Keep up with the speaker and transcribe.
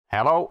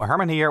Hello,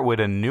 Herman here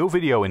with a new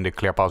video in the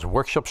ClearPass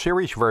workshop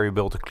series where we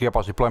build a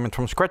ClearPass deployment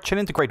from scratch and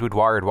integrate with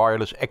Wired,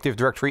 Wireless, Active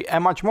Directory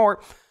and much more.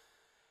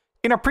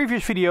 In our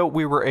previous video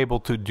we were able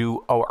to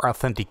do our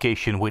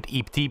authentication with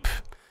EPTEEP.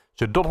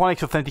 So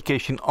 .1x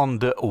authentication on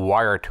the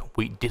Wired.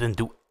 We didn't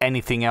do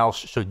anything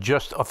else, so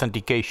just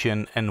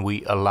authentication, and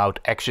we allowed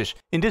access.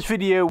 In this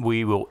video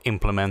we will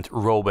implement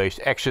role-based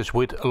access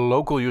with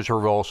local user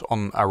roles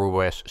on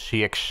Aruba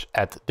AOS-CX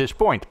at this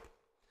point.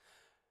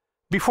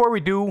 Before we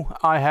do,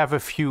 I have a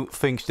few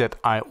things that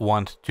I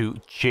want to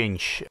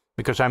change,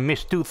 because I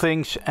missed two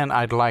things and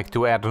I'd like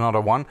to add another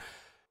one.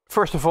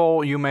 First of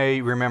all, you may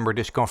remember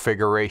this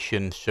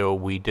configuration. So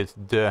we did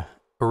the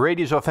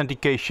radius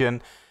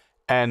authentication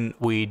and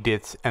we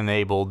did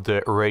enable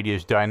the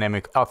radius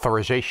dynamic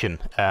authorization.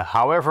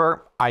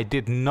 However, I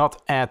did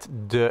not add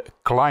the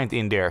client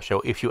in there.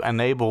 So if you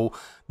enable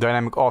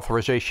dynamic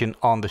authorization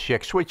on the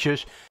CX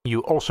switches,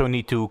 you also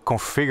need to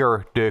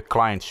configure the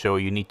client. So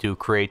you need to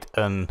create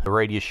a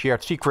radius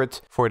shared secret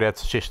for that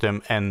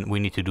system, and we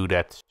need to do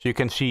that. So you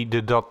can see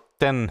the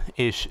 .10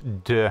 is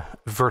the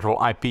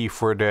virtual IP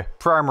for the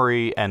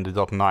primary and the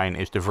 .9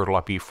 is the virtual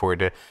IP for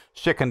the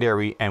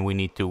secondary, and we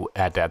need to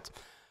add that.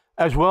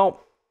 As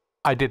well,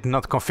 I did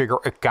not configure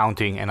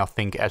accounting, and I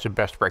think as a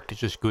best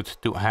practice it's good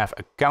to have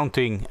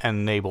accounting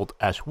enabled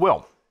as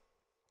well.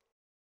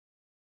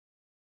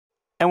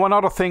 And one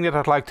other thing that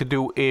I'd like to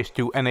do is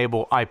to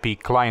enable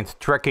IP client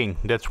tracking.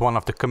 That's one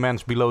of the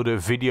commands below the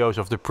videos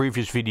of the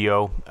previous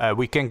video.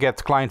 We can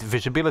get client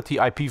visibility,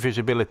 IP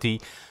visibility,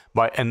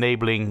 by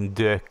enabling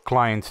the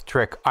client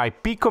track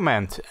IP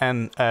command.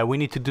 And we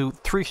need to do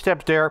 3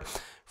 steps there.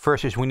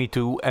 First is we need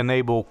to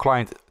enable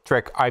client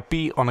track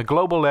IP on a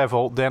global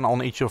level. Then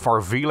on each of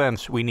our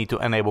VLANs we need to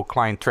enable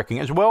client tracking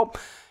as well.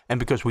 And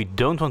because we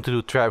don't want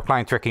to do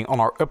client tracking on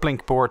our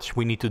uplink ports,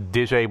 we need to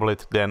disable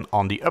it then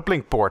on the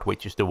uplink port,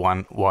 which is the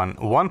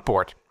 111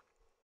 port.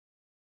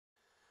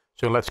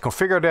 So let's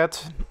configure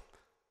that.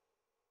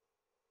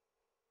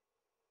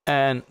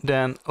 And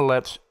then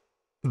let's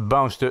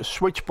bounce the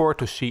switch port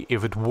to see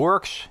if it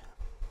works.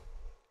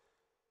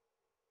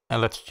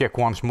 And let's check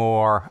once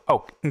more.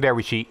 Oh, there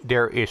we see,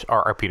 there is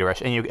our IP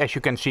address. And as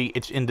you can see,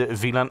 it's in the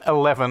VLAN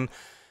 11,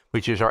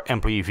 which is our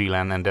employee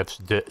VLAN. And that's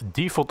the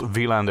default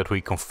VLAN that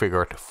we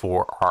configured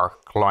for our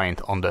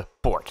client on the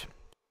port.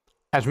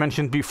 As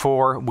mentioned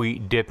before, we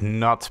did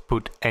not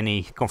put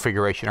any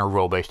configuration or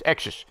role-based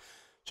access.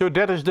 So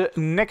that is the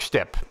next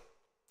step.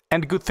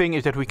 And the good thing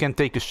is that we can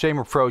take the same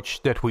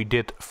approach that we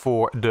did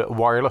for the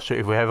wireless. So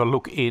if we have a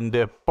look in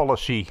the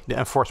policy, the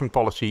enforcement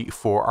policy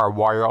for our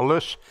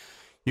wireless,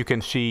 you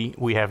can see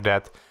we have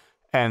that,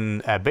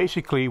 and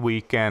basically we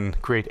can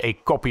create a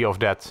copy of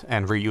that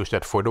and reuse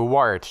that for the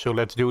wired. So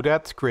let's do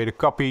that, create a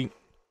copy,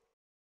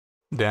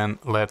 then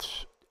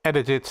let's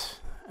edit it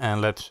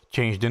and let's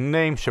change the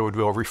name so it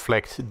will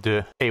reflect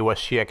the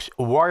AOS-CX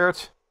wired.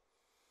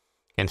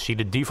 You can see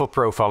the default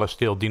profile is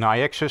still deny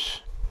access.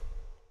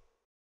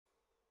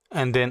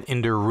 And then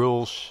in the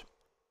rules,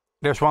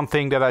 there's one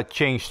thing that I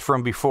changed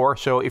from before.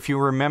 So if you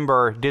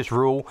remember this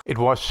rule, it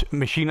was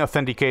machine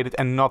authenticated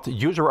and not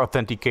user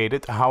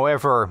authenticated.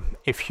 However,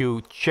 if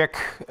you check,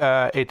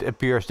 it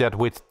appears that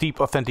with deep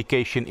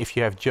authentication, if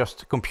you have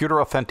just computer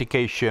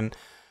authentication,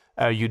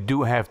 you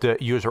do have the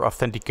user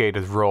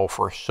authenticated role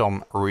for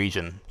some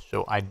reason.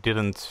 So I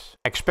didn't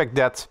expect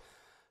that,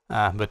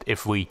 but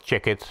if we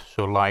check it,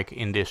 so like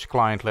in this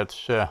client,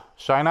 let's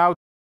sign out.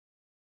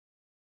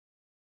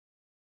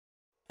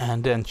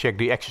 And then check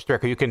the access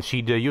tracker. You can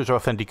see the user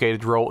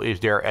authenticated role is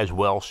there as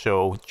well.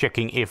 So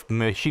checking if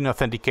machine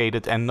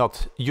authenticated and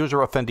not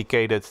user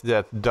authenticated,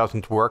 that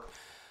doesn't work.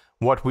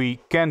 What we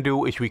can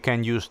do is we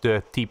can use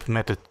the TEEP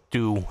method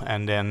too,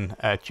 and then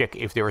check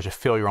if there is a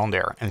failure on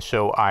there. And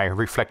so I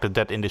reflected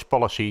that in this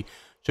policy.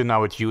 So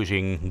now it's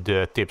using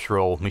the TIPS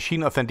role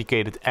machine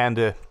authenticated, and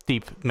the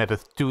TEEP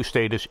method 2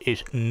 status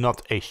is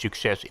not a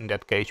success. In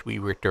that case, we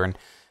return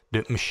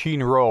the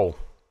machine role.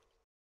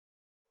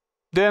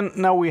 Then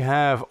now we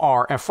have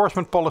our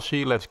enforcement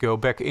policy. Let's go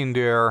back in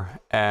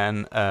there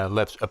and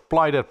let's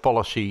apply that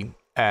policy.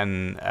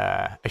 And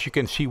as you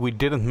can see, we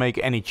didn't make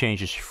any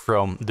changes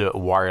from the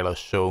wireless.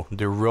 So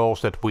the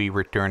roles that we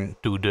return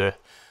to the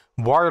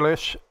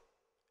wireless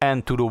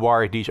and to the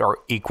wired, these are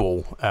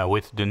equal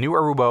with the new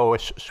Aruba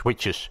OS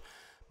switches.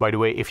 By the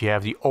way, if you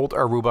have the old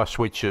Aruba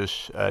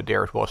switches,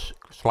 there it was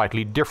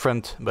slightly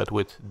different, but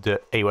with the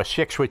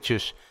AOS-CX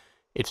switches,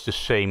 it's the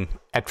same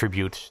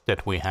attributes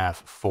that we have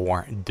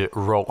for the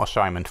role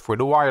assignment for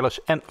the wireless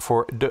and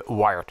for the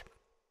wired.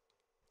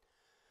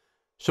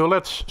 So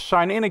let's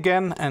sign in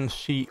again and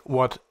see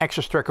what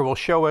access tracker will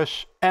show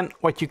us. And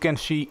what you can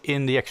see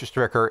in the access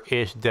tracker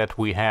is that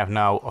we have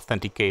now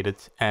authenticated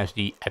as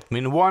the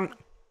admin 1,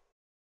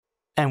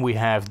 and we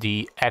have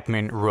the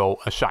admin role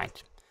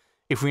assigned.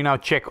 If we now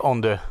check on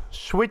the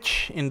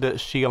switch in the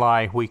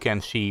CLI, we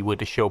can see with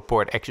the show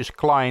port access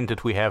client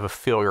that we have a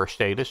failure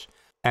status.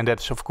 And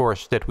that's of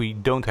course that we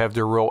don't have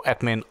the role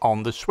admin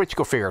on the switch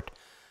configured.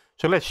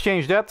 So let's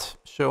change that.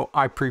 So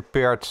I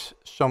prepared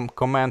some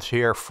commands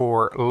here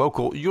for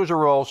local user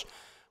roles.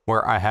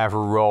 where I have a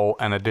role,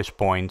 and at this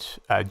point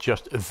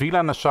just a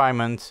VLAN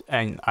assignment,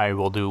 and I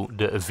will do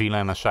the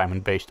VLAN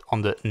assignment based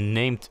on the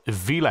named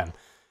VLAN.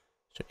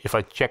 So if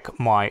I check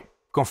my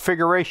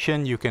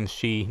configuration, you can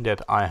see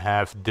that I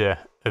have the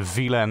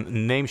VLAN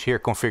names here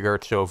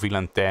configured. So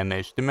VLAN 10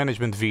 is the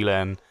management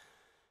VLAN,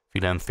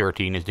 VLAN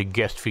 13 is the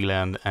guest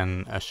VLAN,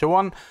 and so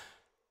on.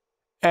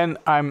 And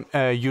I'm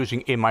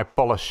using in my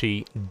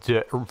policy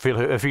the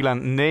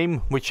VLAN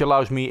name, which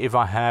allows me, if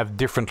I have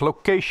different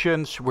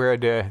locations where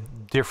the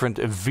different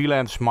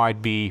VLANs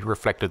might be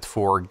reflected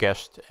for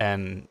guest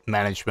and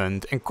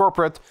management and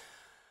corporate,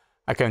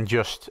 I can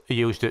just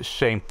use the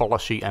same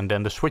policy, and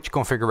then the switch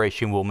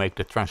configuration will make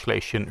the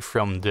translation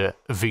from the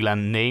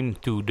VLAN name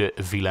to the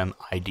VLAN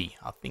ID.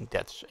 I think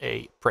that's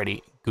a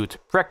pretty good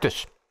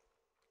practice.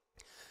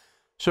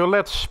 So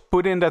let's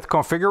put in that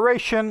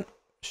configuration.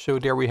 So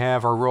there we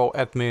have our role: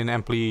 admin,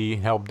 employee,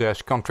 help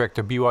desk,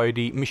 contractor,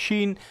 BYD,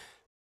 machine.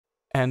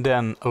 And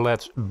then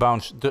let's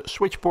bounce the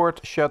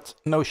switchboard, shut,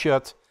 no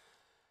shut.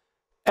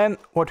 And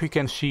what we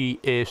can see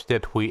is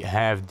that we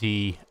have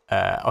the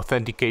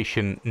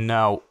authentication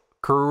now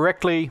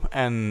correctly,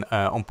 and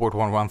on port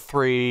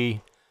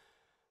 113.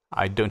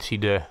 I don't see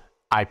the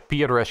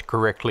IP address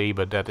correctly,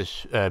 but that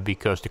is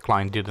because the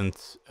client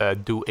didn't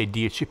do a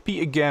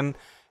DHCP again.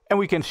 And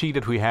we can see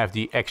that we have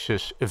the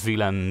access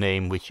VLAN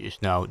name, which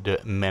is now the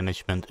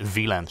management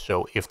VLAN.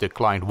 So if the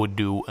client would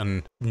do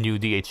a new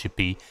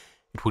DHCP,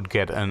 it would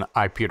get an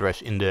IP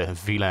address in the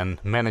VLAN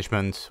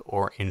management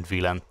or in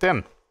VLAN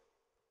 10.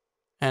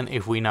 And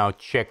if we now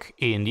check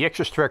in the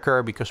access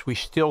tracker, because we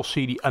still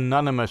see the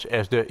anonymous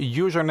as the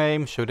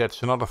username, so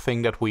that's another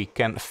thing that we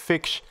can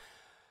fix.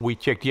 We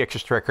check the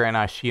access tracker and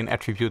I see an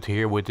attribute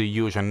here with the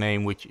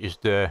username, which is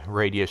the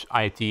radius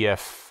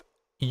ITF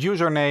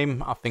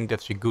username. I think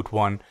that's a good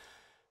one.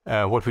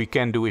 What we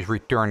can do is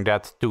return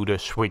that to the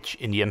switch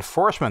in the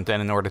enforcement.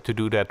 And in order to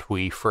do that,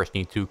 we first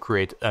need to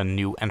create a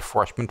new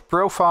enforcement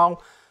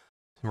profile.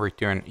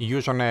 Return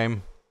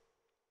username.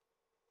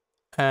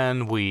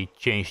 And we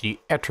change the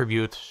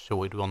attribute,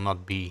 so it will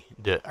not be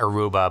the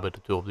Aruba, but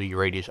it will be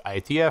radius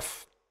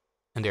ITF.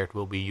 And there it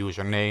will be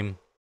username.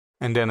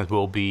 And then it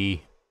will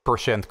be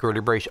 %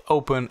 curly brace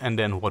open, and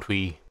then what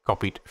we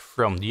copied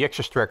from the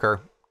access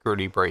tracker,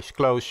 curly brace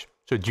close.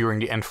 So during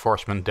the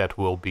enforcement that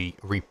will be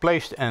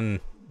replaced, and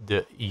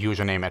the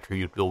username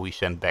attribute will be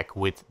sent back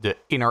with the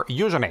inner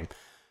username.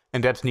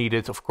 And that's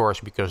needed, of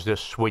course, because the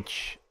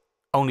switch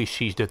only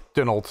sees the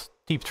tunneled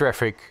deep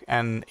traffic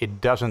and it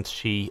doesn't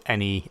see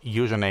any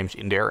usernames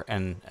in there,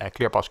 and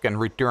ClearPass can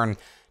return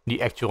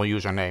the actual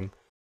username.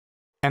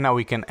 And now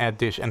we can add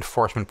this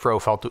enforcement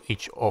profile to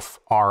each of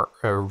our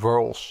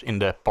roles in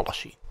the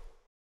policy.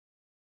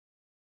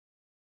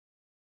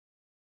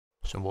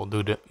 So we'll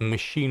do the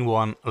machine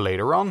one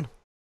later on.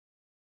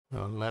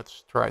 So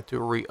let's try to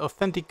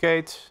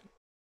re-authenticate.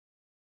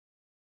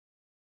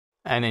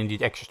 And in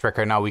the access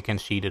tracker now we can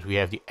see that we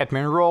have the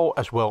admin role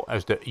as well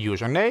as the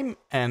username.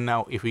 And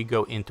now if we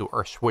go into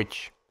our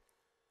switch,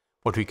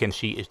 what we can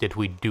see is that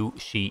we do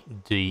see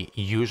the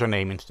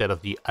username instead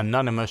of the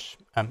anonymous.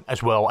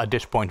 As well, at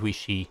this point we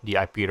see the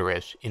IP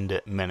address in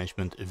the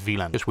management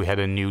VLAN, because we had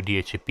a new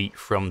DHCP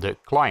from the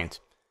client.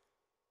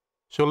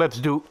 So let's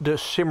do the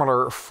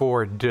similar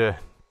for the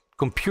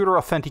computer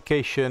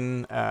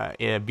authentication.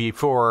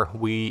 Before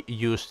we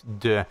used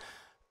the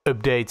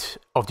update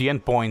of the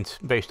endpoint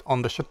based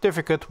on the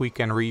certificate, we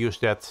can reuse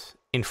that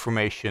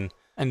information.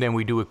 And then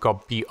we do a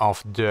copy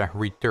of the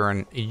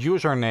return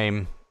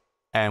username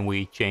and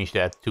we change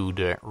that to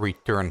the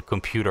return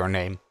computer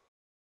name.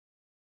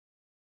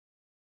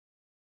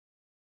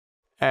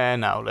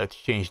 And now let's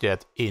change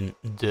that in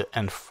the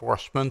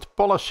enforcement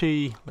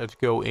policy. Let's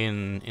go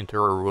into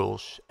our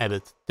rules,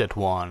 edit that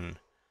one.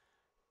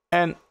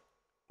 And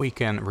we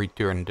can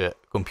return the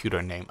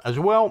computer name as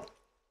well.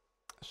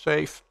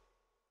 Save.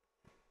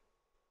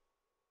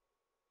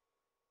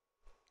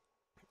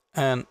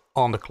 And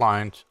on the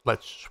client,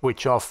 let's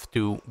switch off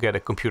to get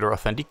a computer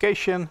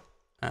authentication.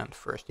 And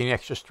first in the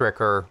access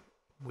tracker,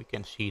 we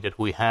can see that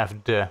we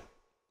have the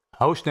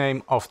host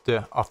name of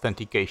the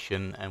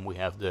authentication and we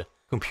have the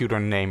computer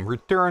name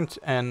returned.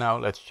 And now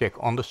let's check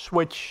on the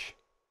switch.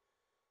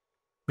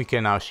 We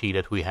can now see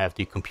that we have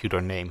the computer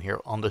name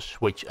here on the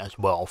switch as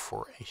well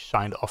for a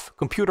signed off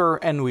computer.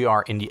 And we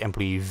are in the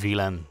employee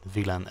VLAN,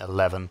 VLAN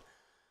 11,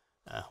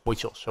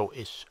 which also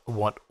is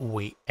what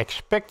we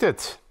expected.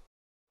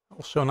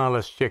 Also now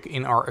let's check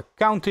in our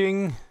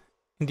accounting.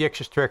 In the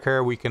access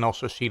tracker, we can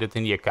also see that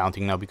in the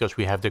accounting now, because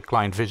we have the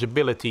client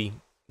visibility,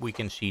 we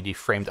can see the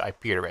framed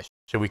IP address.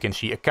 So we can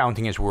see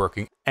accounting is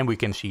working and we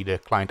can see the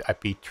client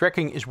IP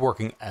tracking is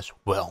working as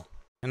well.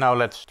 And now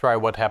let's try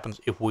what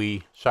happens if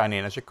we sign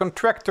in as a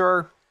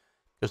contractor,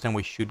 because then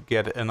we should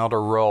get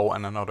another role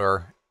and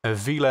another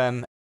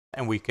VLAN.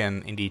 And we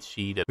can indeed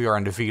see that we are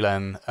in the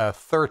VLAN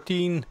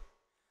 13.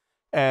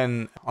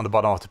 And on the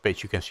bottom of the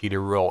page, you can see the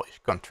role is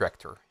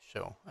contractor.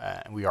 So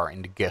we are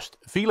in the guest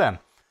VLAN.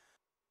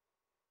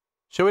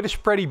 So it is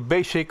pretty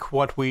basic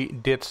what we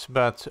did,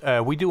 but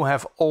we do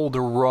have all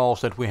the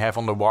roles that we have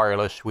on the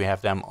wireless. We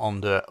have them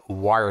on the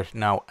wired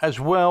now as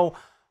well,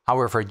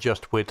 however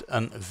just with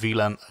a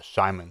VLAN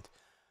assignment.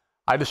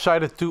 I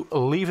decided to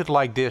leave it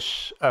like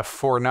this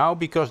for now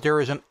because there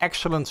is an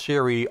excellent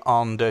series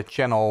on the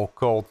channel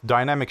called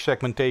Dynamic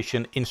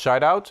Segmentation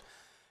Inside Out.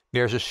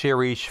 There's a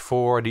series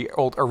for the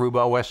old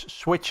Aruba OS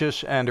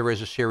switches, and there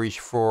is a series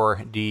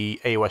for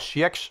the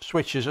AOS-CX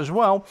switches as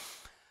well.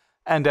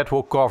 And that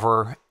will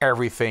cover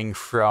everything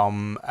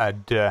from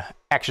the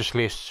access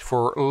lists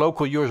for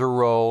local user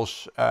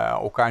roles,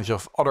 all kinds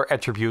of other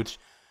attributes.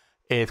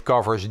 It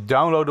covers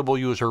downloadable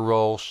user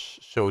roles,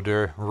 so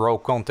the role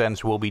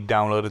contents will be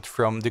downloaded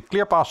from the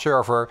ClearPass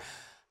server.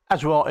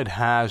 As well, it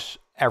has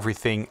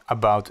everything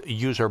about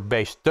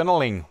user-based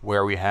tunneling,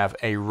 where we have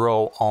a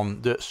role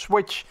on the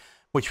switch,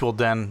 which will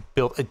then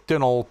build a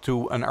tunnel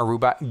to an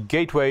Aruba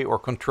gateway or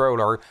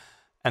controller,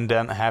 and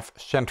then have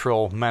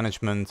central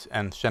management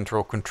and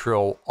central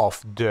control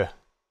of the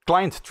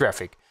client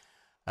traffic,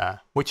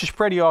 which is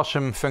pretty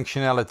awesome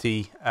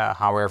functionality.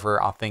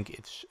 However, I think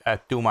it's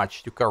too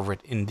much to cover it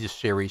in this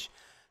series.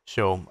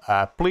 So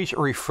please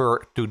refer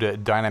to the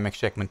Dynamic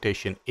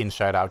Segmentation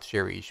Inside Out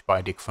series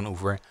by Dick van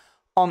Oever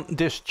on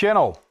this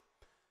channel.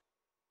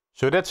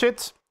 So that's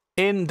it.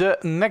 In the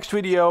next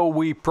video,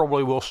 we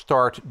probably will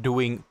start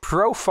doing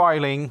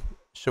profiling,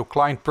 so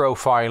client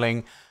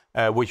profiling,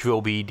 which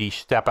will be the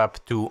step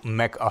up to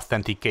MAC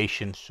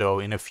authentication. So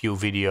in a few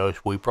videos,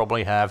 we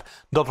probably have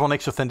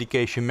 .1x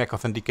authentication, MAC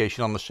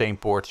authentication on the same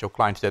port. So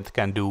clients that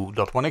can do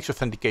 .1x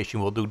authentication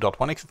will do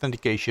 .1x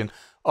authentication.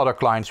 Other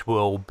clients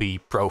will be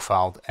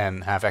profiled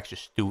and have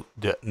access to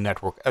the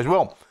network as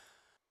well.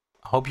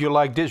 I hope you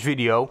like this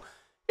video.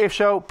 If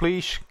so,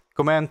 please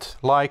comment,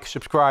 like,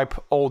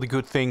 subscribe, all the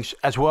good things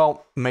as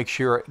well. Make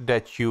sure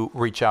that you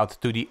reach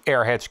out to the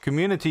Airheads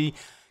community,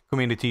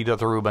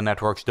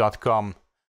 community.arubanetworks.com.